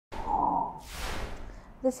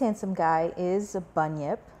This handsome guy is a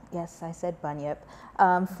Bunyip. Yes, I said Bunyip.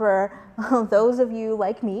 For those of you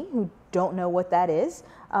like me who don't know what that is,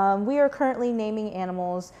 we are currently naming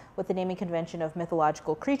animals with the naming convention of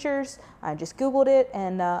mythological creatures. I just Googled it,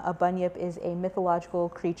 and a Bunyip is a mythological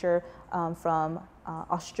creature from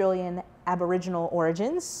Australian Aboriginal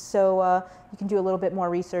origins. So you can do a little bit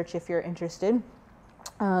more research if you're interested.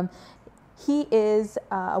 He is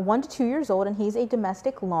 1 to 2 years old, and he's a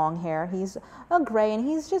domestic long-hair. He's a gray, and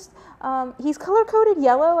he's just he's color-coded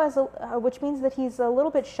yellow, which means that he's a little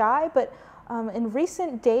bit shy. But in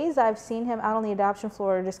recent days, I've seen him out on the adoption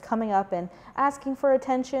floor, just coming up and asking for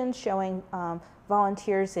attention, showing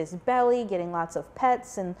volunteers his belly, getting lots of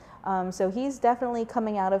pets, and so he's definitely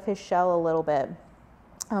coming out of his shell a little bit.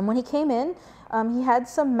 When he came in, he had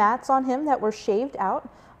some mats on him that were shaved out.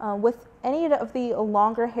 With any of the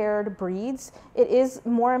longer haired breeds, it is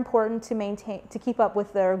more important to keep up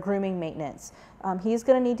with their grooming maintenance. He's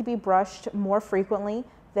going to need to be brushed more frequently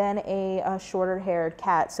than a shorter haired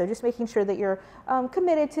cat. So just making sure that you're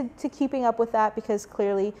committed to keeping up with that, because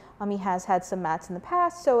clearly he has had some mats in the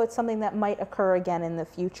past, so it's something that might occur again in the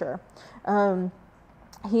future.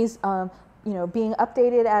 He's being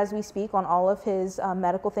updated as we speak on all of his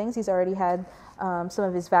medical things. He's already had some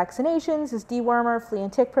of his vaccinations, his dewormer, flea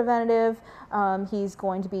and tick preventative. He's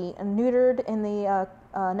going to be neutered in the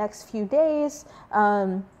next few days.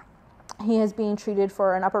 He is being treated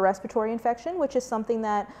for an upper respiratory infection, which is something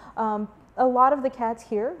that a lot of the cats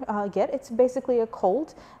here get. It's basically a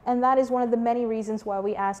cold, and that is one of the many reasons why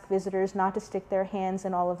we ask visitors not to stick their hands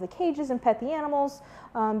in all of the cages and pet the animals,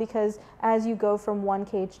 because as you go from one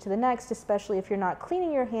cage to the next, especially if you're not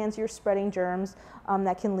cleaning your hands, you're spreading germs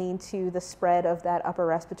that can lead to the spread of that upper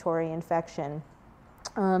respiratory infection.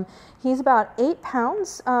 He's about 8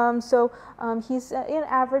 pounds, so he's an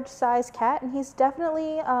average size cat, and he's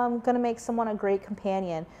definitely going to make someone a great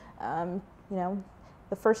companion.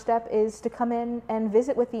 The first step is to come in and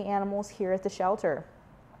visit with the animals here at the shelter.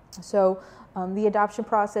 So the adoption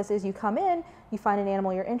process is you come in, you find an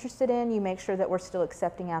animal you're interested in, you make sure that we're still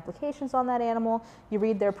accepting applications on that animal, you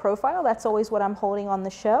read their profile, that's always what I'm holding on the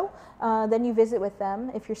show, then you visit with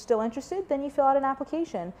them. If you're still interested, then you fill out an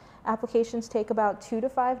application. Applications take about 2 to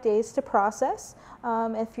 5 days to process.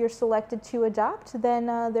 If you're selected to adopt, then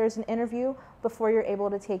there's an interview before you're able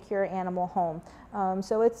to take your animal home.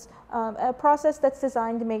 So it's a process that's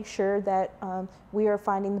designed to make sure that we are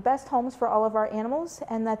finding the best homes for all of our animals,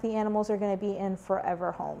 and that the animals are going to be in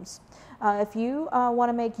forever homes. If you want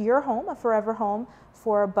to make your home a forever home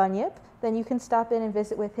for a Bunyip, then you can stop in and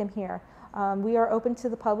visit with him here. We are open to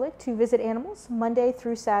the public to visit animals Monday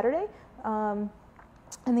through Saturday.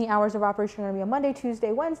 And the hours of operation are going to be on Monday,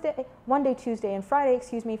 Tuesday, and Friday,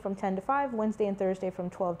 from 10 to 5, Wednesday and Thursday from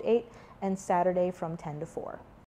 12 to 8, and Saturday from 10 to 4.